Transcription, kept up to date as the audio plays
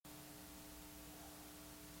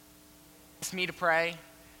asked me to pray.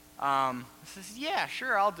 I says, yeah,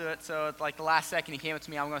 sure, I'll do it. So at like the last second, he came up to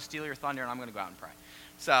me, I'm going to steal your thunder, and I'm going to go out and pray.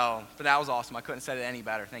 So, but that was awesome. I couldn't have said it any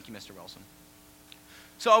better. Thank you, Mr. Wilson.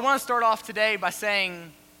 So I want to start off today by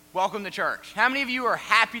saying, welcome to church. How many of you are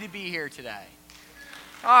happy to be here today?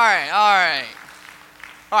 All right.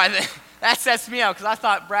 That sets me up because I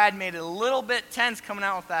thought Brad made it a little bit tense coming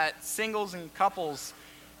out with that singles and couples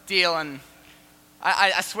deal, and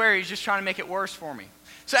I swear he's just trying to make it worse for me.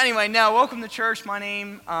 So anyway, now welcome to church. My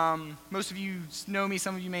name, most of you know me,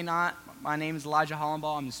 some of you may not. My name is Elijah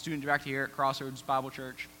Hollenbaugh. I'm the student director here at Crossroads Bible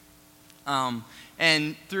Church.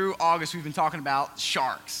 And through August, we've been talking about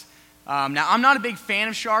sharks. Now, I'm not a big fan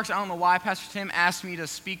of sharks. I don't know why Pastor Tim asked me to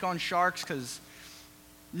speak on sharks, because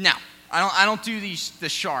no, I don't do the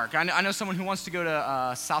shark. I know someone who wants to go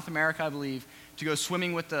to South America, I believe, to go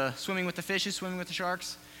swimming with the fishes, swimming with the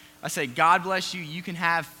sharks. I said, God bless you. You can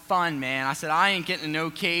have fun, man. I said, I ain't getting in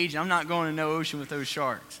no cage. I'm not going to no ocean with those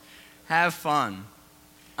sharks. Have fun.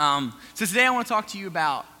 So today I want to talk to you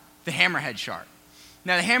about the hammerhead shark.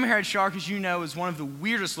 Now, the hammerhead shark, as you know, is one of the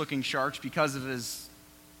weirdest looking sharks because of his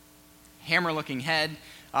hammer-looking head.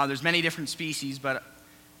 There's many different species, but,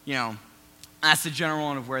 that's the general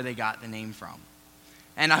one of where they got the name from.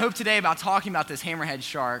 And I hope today, about talking about this hammerhead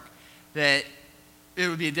shark, that it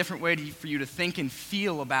would be a different way for you to think and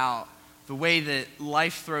feel about the way that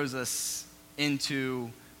life throws us into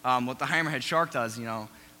what the hammerhead shark does.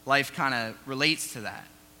 Life kind of relates to that.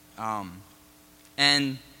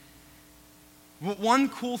 And one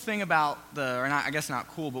cool thing about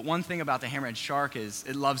one thing about the hammerhead shark is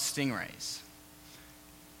it loves stingrays.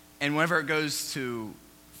 And whenever it goes to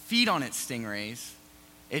feed on its stingrays,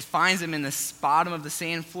 it finds them in the bottom of the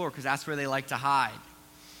sand floor because that's where they like to hide.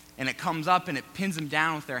 And it comes up and it pins them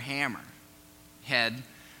down with their hammer head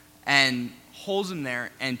and holds them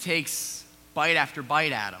there and takes bite after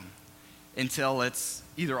bite at them until it's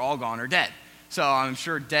either all gone or dead. So I'm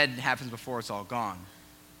sure dead happens before it's all gone.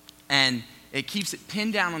 And it keeps it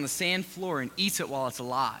pinned down on the sand floor and eats it while it's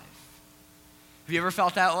alive. Have you ever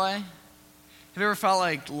felt that way? Have you ever felt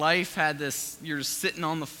like life had this, you're just sitting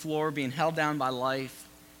on the floor being held down by life,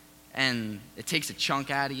 and it takes a chunk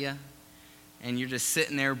out of you, and you're just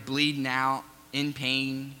sitting there bleeding out, in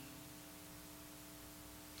pain?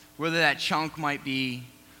 Whether that chunk might be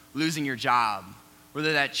losing your job,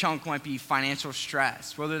 whether that chunk might be financial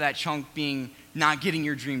stress, whether that chunk being not getting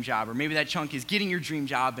your dream job, or maybe that chunk is getting your dream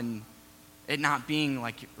job and it not being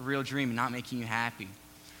like a real dream and not making you happy.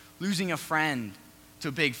 Losing a friend to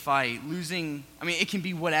a big fight, it can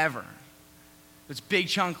be whatever. It's big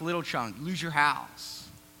chunk, little chunk, lose your house.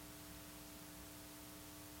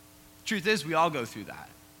 Truth is, we all go through that.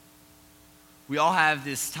 We all have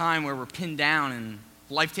this time where we're pinned down and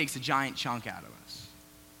life takes a giant chunk out of us.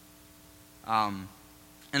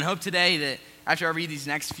 And I hope today that after I read these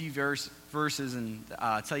next few verses and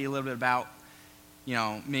tell you a little bit about,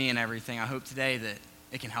 me and everything, I hope today that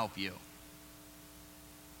it can help you.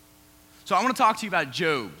 So I want to talk to you about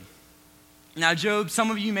Job. Now, Job,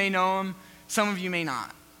 some of you may know him, some of you may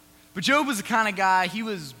not. But Job was the kind of guy, he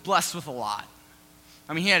was blessed with a lot.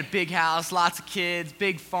 He had a big house, lots of kids,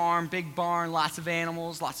 big farm, big barn, lots of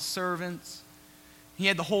animals, lots of servants. He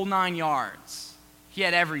had the whole 9 yards. He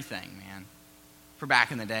had everything, man, for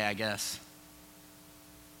back in the day, I guess.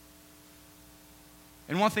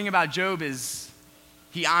 And one thing about Job is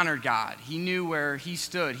he honored God. He knew where he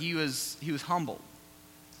stood. He was humble.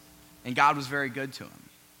 And God was very good to him.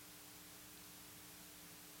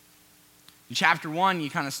 In chapter 1, you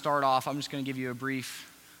kind of start off, I'm just going to give you a brief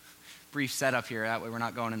setup here. That way we're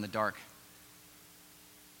not going in the dark.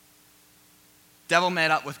 Devil met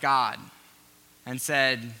up with God and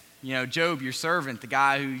said, Job, your servant, the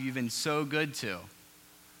guy who you've been so good to.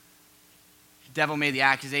 The devil made the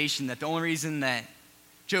accusation that the only reason that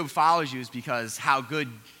Job follows you is because how good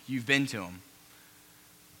you've been to him.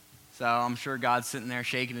 So I'm sure God's sitting there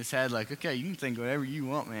shaking his head like, okay, you can think whatever you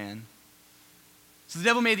want, man. So the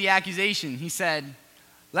devil made the accusation. He said,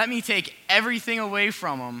 let me take everything away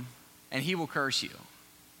from him and he will curse you.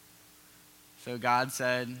 So God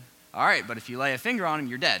said, all right, but if you lay a finger on him,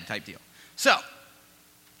 you're dead, type deal. So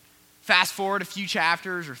fast forward a few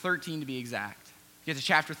chapters, or 13 to be exact. You get to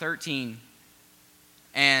chapter 13,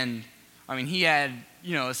 and he had,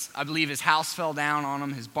 I believe his house fell down on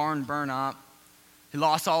him, his barn burned up. He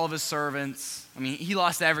lost all of his servants. He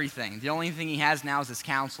lost everything. The only thing he has now is his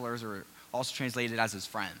counselors, or also translated as his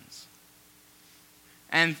friends.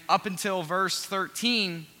 And up until verse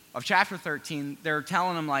 13 of chapter 13, they're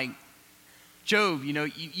telling him, like, Job, you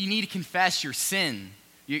need to confess your sin,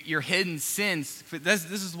 your hidden sins.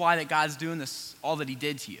 This is why that God's doing this, all that he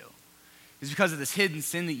did to you. is because of this hidden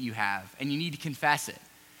sin that you have, and you need to confess it.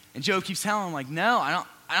 And Job keeps telling him, like, no, I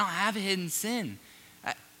don't have a hidden sin.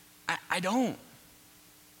 I don't.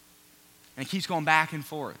 And it keeps going back and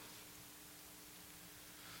forth.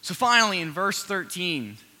 So finally, in verse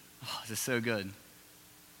 13, this is so good.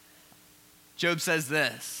 Job says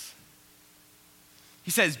this.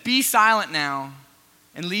 He says, be silent now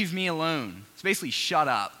and leave me alone. It's basically shut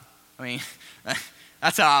up. I mean,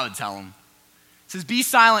 that's how I would tell him. It says, be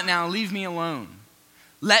silent now and leave me alone.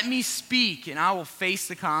 Let me speak and I will face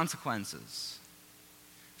the consequences.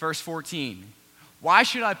 Verse 14, why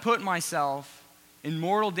should I put myself in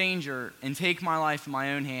mortal danger and take my life in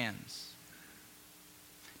my own hands?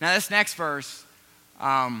 Now this next verse,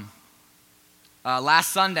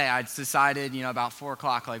 last Sunday I decided, about 4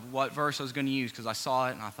 o'clock, like what verse I was going to use because I saw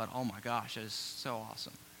it and I thought, oh my gosh, that is so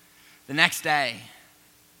awesome. The next day,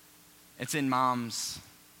 it's in Mom's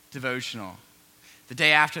devotional. The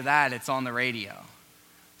day after that, it's on the radio.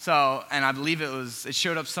 So, and I believe it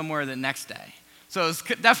showed up somewhere the next day. So it's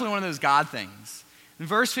definitely one of those God things. In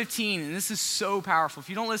verse 15, and this is so powerful. If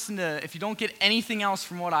you don't get anything else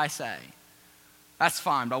from what I say, that's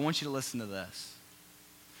fine, but I want you to listen to this.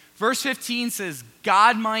 Verse 15 says,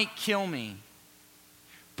 God might kill me,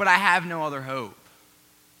 but I have no other hope.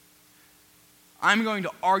 I'm going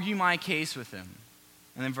to argue my case with him.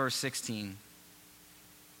 And then verse 16,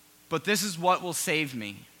 but this is what will save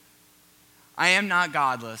me. I am not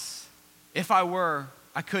godless. If I were,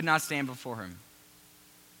 I could not stand before him.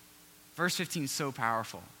 Verse 15 is so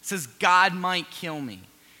powerful. It says, God might kill me,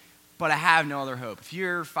 but I have no other hope. If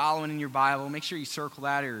you're following in your Bible, make sure you circle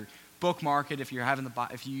that or bookmark it if you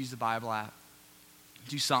use the Bible app.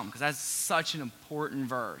 Do something, because that's such an important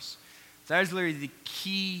verse. That is literally the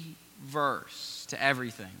key verse to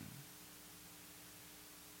everything.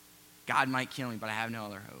 God might kill me, but I have no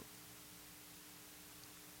other hope.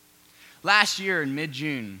 Last year in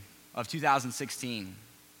mid-June of 2016,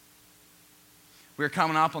 we were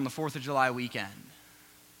coming up on the 4th of July weekend.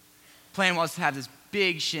 Plan was to have this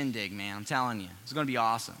big shindig, man, I'm telling you. It's going to be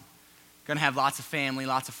awesome. Going to have lots of family,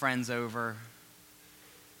 lots of friends over.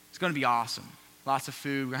 It's going to be awesome. Lots of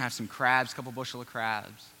food. We're going to have some crabs, a couple bushel of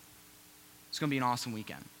crabs. It's going to be an awesome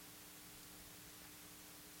weekend.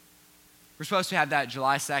 We're supposed to have that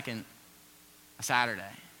July 2nd, a Saturday.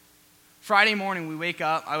 Friday morning, I wake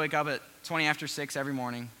up at 20 after 6 every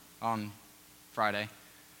morning on Friday.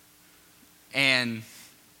 And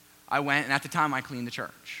I went, and at the time, I cleaned the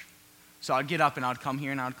church. So I'd get up, and I'd come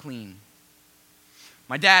here, and I'd clean.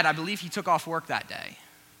 My dad, I believe he took off work that day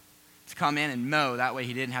to come in and mow. That way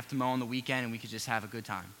he didn't have to mow on the weekend, and we could just have a good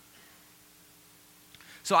time.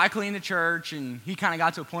 So I cleaned the church, and he kind of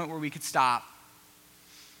got to a point where we could stop.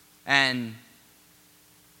 And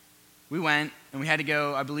we went, and we had to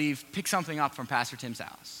go, I believe, pick something up from Pastor Tim's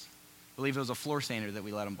house. I believe it was a floor sander that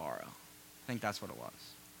we let him borrow. I think that's what it was.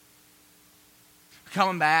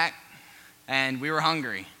 Coming back, and we were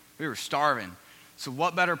hungry. We were starving. So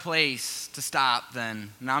what better place to stop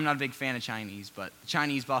than, now I'm not a big fan of Chinese, but the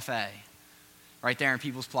Chinese buffet right there in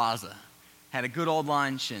People's Plaza. Had a good old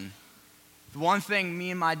lunch, and the one thing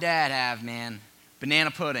me and my dad have, man,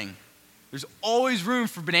 banana pudding. There's always room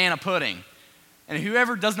for banana pudding. And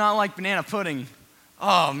whoever does not like banana pudding,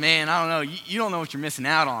 oh man, I don't know, you don't know what you're missing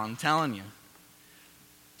out on, I'm telling you.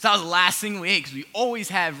 So that was the last thing we ate, because we always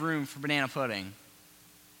have room for banana pudding.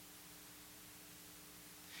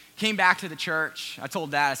 Came back to the church. I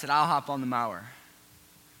told Dad, I said, I'll hop on the mower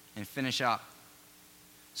and finish up.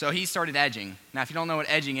 So he started edging. Now, if you don't know what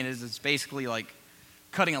edging is, it's basically like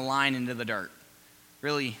cutting a line into the dirt.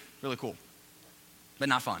 Really, really cool. But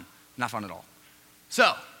not fun. Not fun at all.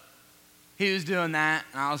 So he was doing that,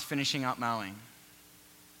 and I was finishing up mowing.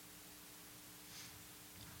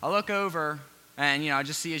 I look over, and I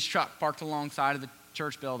just see his truck parked alongside of the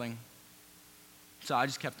church building. So I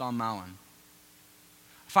just kept on mowing.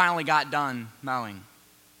 Finally got done mowing.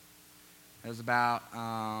 It was about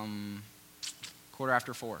 4:15,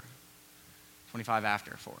 25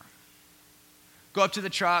 after 4. Go up to the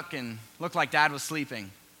truck and looked like Dad was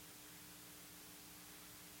sleeping.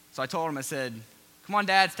 So I told him, I said, come on,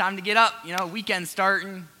 Dad, it's time to get up. Weekend's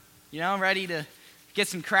starting. I'm ready to get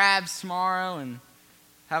some crabs tomorrow and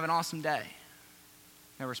have an awesome day.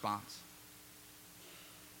 No response.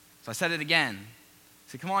 So I said it again.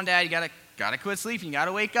 I said, come on, Dad, you gotta quit sleeping. You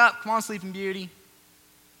gotta wake up. Come on, sleeping beauty.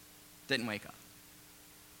 Didn't wake up.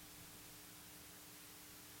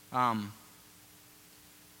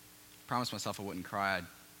 Promised myself I wouldn't cry. I'd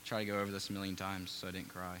try to go over this a million times so I didn't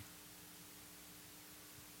cry.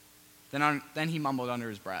 Then he mumbled under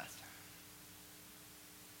his breath.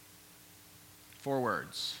 4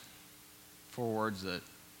 words. 4 words that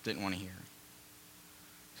didn't want to hear.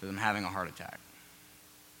 says, I'm having a heart attack.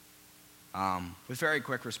 With very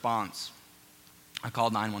quick response, I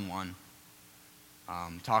called 911,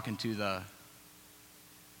 talking to the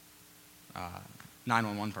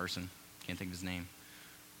 911 person, can't think of his name.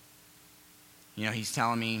 He's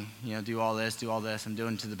telling me, do all this. I'm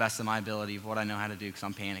doing to the best of my ability of what I know how to do because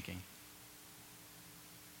I'm panicking.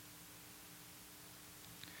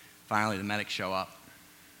 Finally, the medics show up.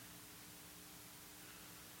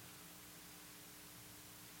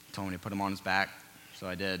 He told me to put him on his back, so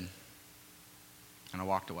I did. And I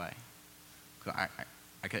walked away. I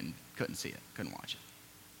couldn't see it, couldn't watch it.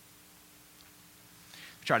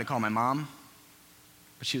 I tried to call my mom,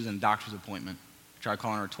 but she was in a doctor's appointment. I tried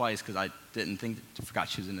calling her twice because I forgot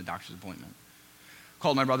she was in a doctor's appointment.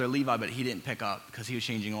 Called my brother Levi, but he didn't pick up because he was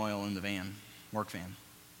changing oil in the van, work van.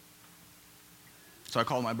 So I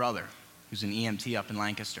called my brother, who's an EMT up in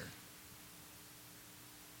Lancaster.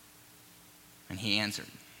 And he answered.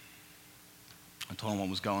 I told him what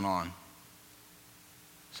was going on.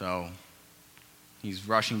 So he's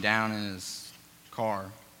rushing down in his car.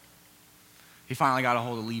 He finally got a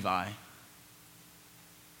hold of Levi.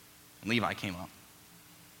 And Levi came up.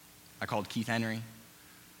 I called Keith Henry,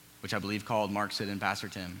 which I believe called Mark Sid and Pastor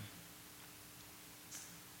Tim.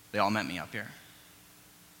 They all met me up here.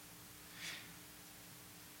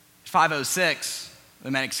 At 5:06, the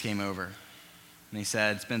medics came over. And they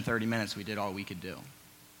said, it's been 30 minutes. We did all we could do.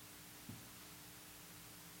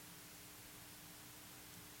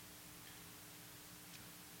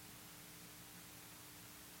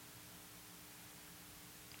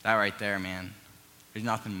 That right there, man, there's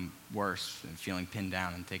nothing worse than feeling pinned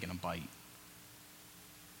down and taking a bite.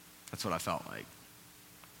 That's what I felt like.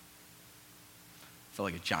 I felt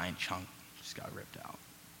like a giant chunk just got ripped out.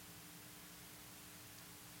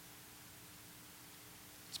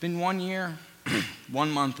 It's been 1 year, 1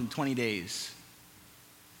 month, and 20 days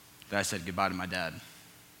that I said goodbye to my dad,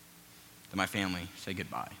 that my family said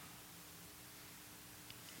goodbye.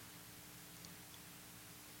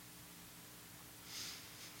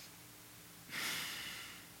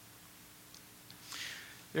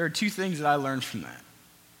 There are two things that I learned from that.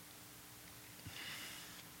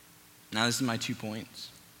 Now, this is my 2 points.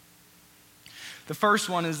 The first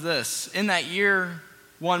one is this. In that year,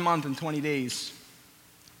 1 month, and 20 days,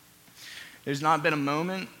 there's not been a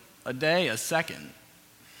moment, a day, a second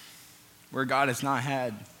where God has not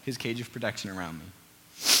had his cage of protection around me.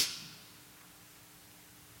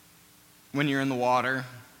 When you're in the water,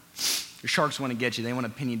 the sharks want to get you. They want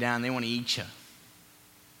to pin you down. They want to eat you.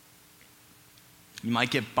 You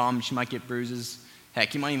might get bumps, you might get bruises.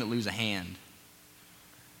 Heck, you might even lose a hand.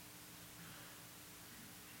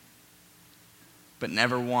 But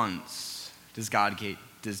never once does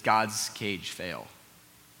God's cage fail.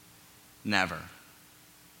 Never.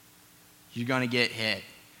 You're going to get hit.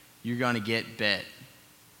 You're going to get bit.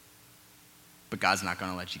 But God's not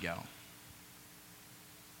going to let you go.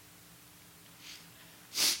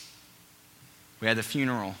 We had the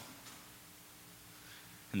funeral.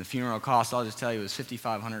 And the funeral cost, I'll just tell you, was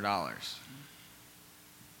 $5,500.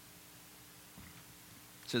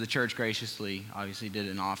 So the church graciously, obviously, did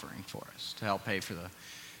an offering for us to help pay for the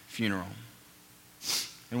funeral.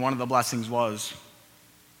 And one of the blessings was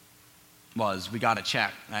we got a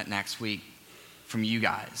check that next week from you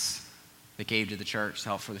guys that gave to the church to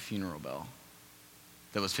help for the funeral bill.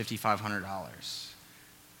 That was $5,500.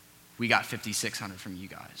 We got $5,600 from you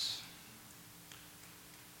guys.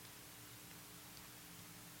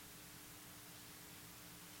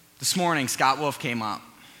 This morning, Scott Wolf came up,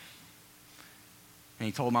 and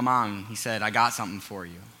he told my mom, he said, I got something for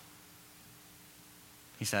you.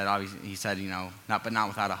 He said, not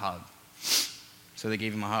without a hug. So they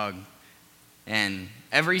gave him a hug. And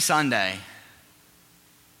every Sunday,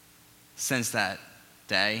 since that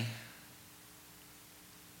day,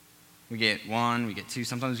 we get one, we get two,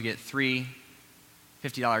 sometimes we get three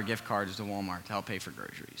 $50 gift cards to Walmart to help pay for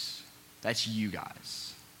groceries. That's you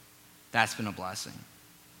guys. That's been a blessing.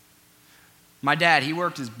 My dad, he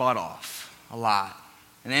worked his butt off a lot.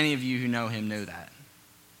 And any of you who know him know that.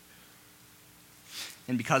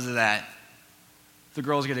 And because of that, the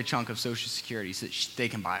girls get a chunk of Social Security so that they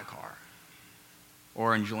can buy a car.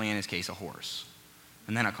 Or in Juliana's case, a horse.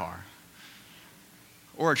 And then a car.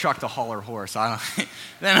 Or a truck to haul her horse. Then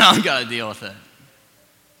I don't got to deal with it.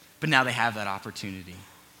 But now they have that opportunity.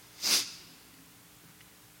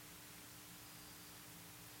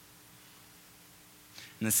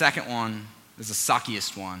 And the second one is the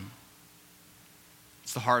suckiest one.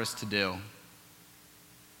 It's the hardest to do.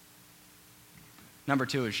 Number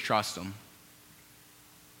 2 is trust him.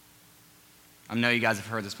 I know you guys have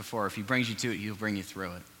heard this before. If he brings you to it, he'll bring you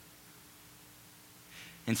through it.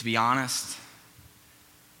 And to be honest,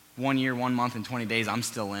 1 year, 1 month, and 20 days, I'm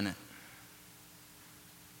still in it.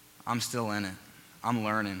 I'm still in it. I'm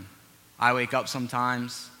learning. I wake up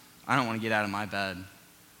sometimes, I don't want to get out of my bed.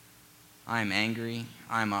 I am angry.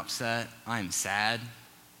 I am upset. I am sad.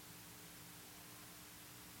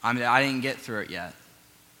 I didn't get through it yet.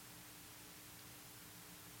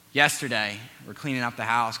 Yesterday, we're cleaning up the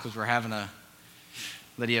house because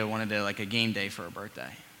Lydia wanted a game day for her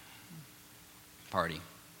birthday party.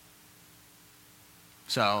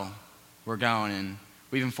 So we're going, and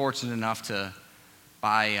we've been fortunate enough to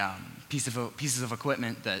buy pieces of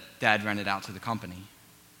equipment that Dad rented out to the company.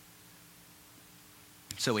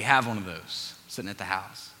 So we have one of those sitting at the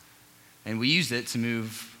house. And we used it to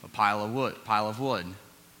move a pile of wood.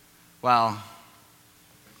 Well,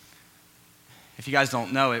 if you guys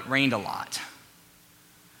don't know, it rained a lot.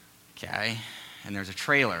 Okay? And there's a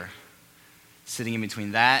trailer sitting in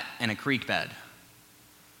between that and a creek bed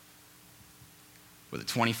with a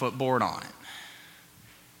 20-foot board on it,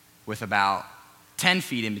 with about 10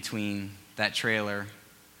 feet in between that trailer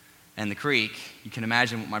and the creek. You can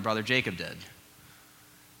imagine what my brother Jacob did.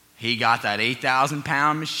 He got that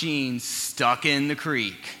 8,000-pound machine stuck in the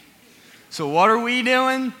creek. So what are we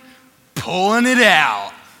doing? Pulling it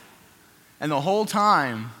out. And the whole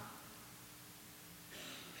time,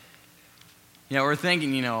 we're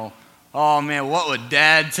thinking, oh man, what would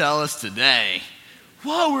Dad tell us today?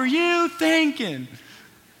 What were you thinking?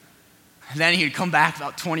 And then he'd come back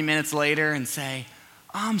about 20 minutes later and say,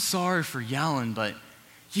 I'm sorry for yelling, but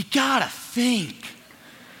you gotta think.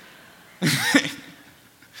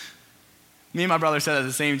 Me and my brother said it at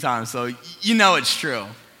the same time, so it's true.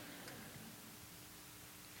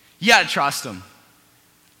 You gotta trust him.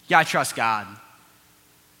 You gotta trust God.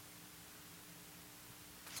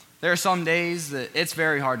 There are some days that it's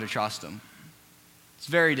very hard to trust him. It's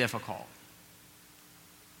very difficult.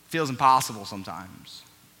 It feels impossible sometimes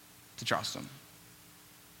to trust him.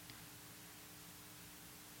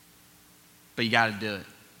 But you gotta do it.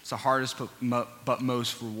 It's the hardest but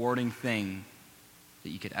most rewarding thing that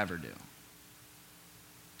you could ever do.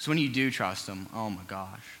 So when you do trust him, oh my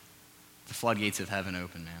gosh, the floodgates of heaven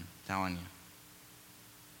open, man. I'm telling you.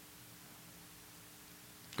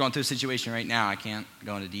 Going through a situation right now, I can't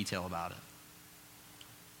go into detail about it.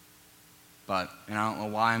 I don't know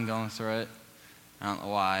why I'm going through it. I don't know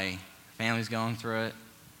why family's going through it.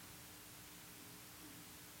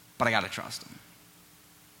 But I gotta trust him.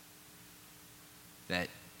 That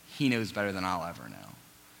he knows better than I'll ever know.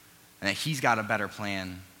 And that he's got a better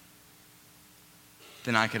plan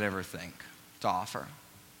than I could ever think to offer.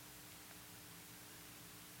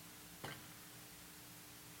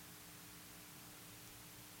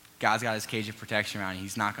 God's got his cage of protection around you.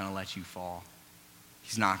 He's not going to let you fall.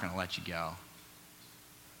 He's not going to let you go.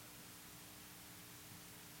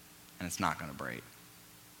 And it's not going to break.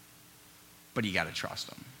 But you got to trust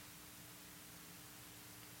him.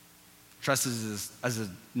 Trust is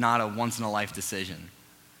not a once-in-a-life decision.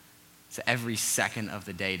 It's an every second of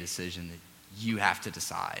the day decision that you have to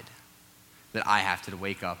decide, that I have to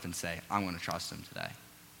wake up and say, I'm going to trust him today.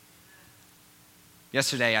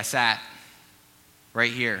 Yesterday, I sat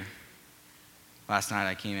right here. Last night,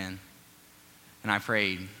 I came in, and I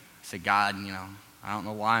prayed. I said, God, I don't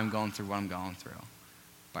know why I'm going through what I'm going through,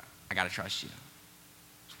 but I got to trust you.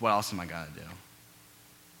 So what else am I going to do?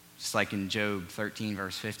 Just like in Job 13,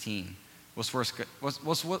 verse 15. What's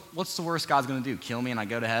the worst God's going to do? Kill me and I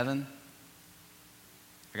go to heaven?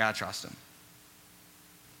 I got to trust him.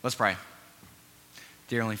 Let's pray.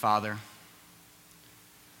 Dear Heavenly Father,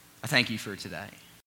 I thank you for today.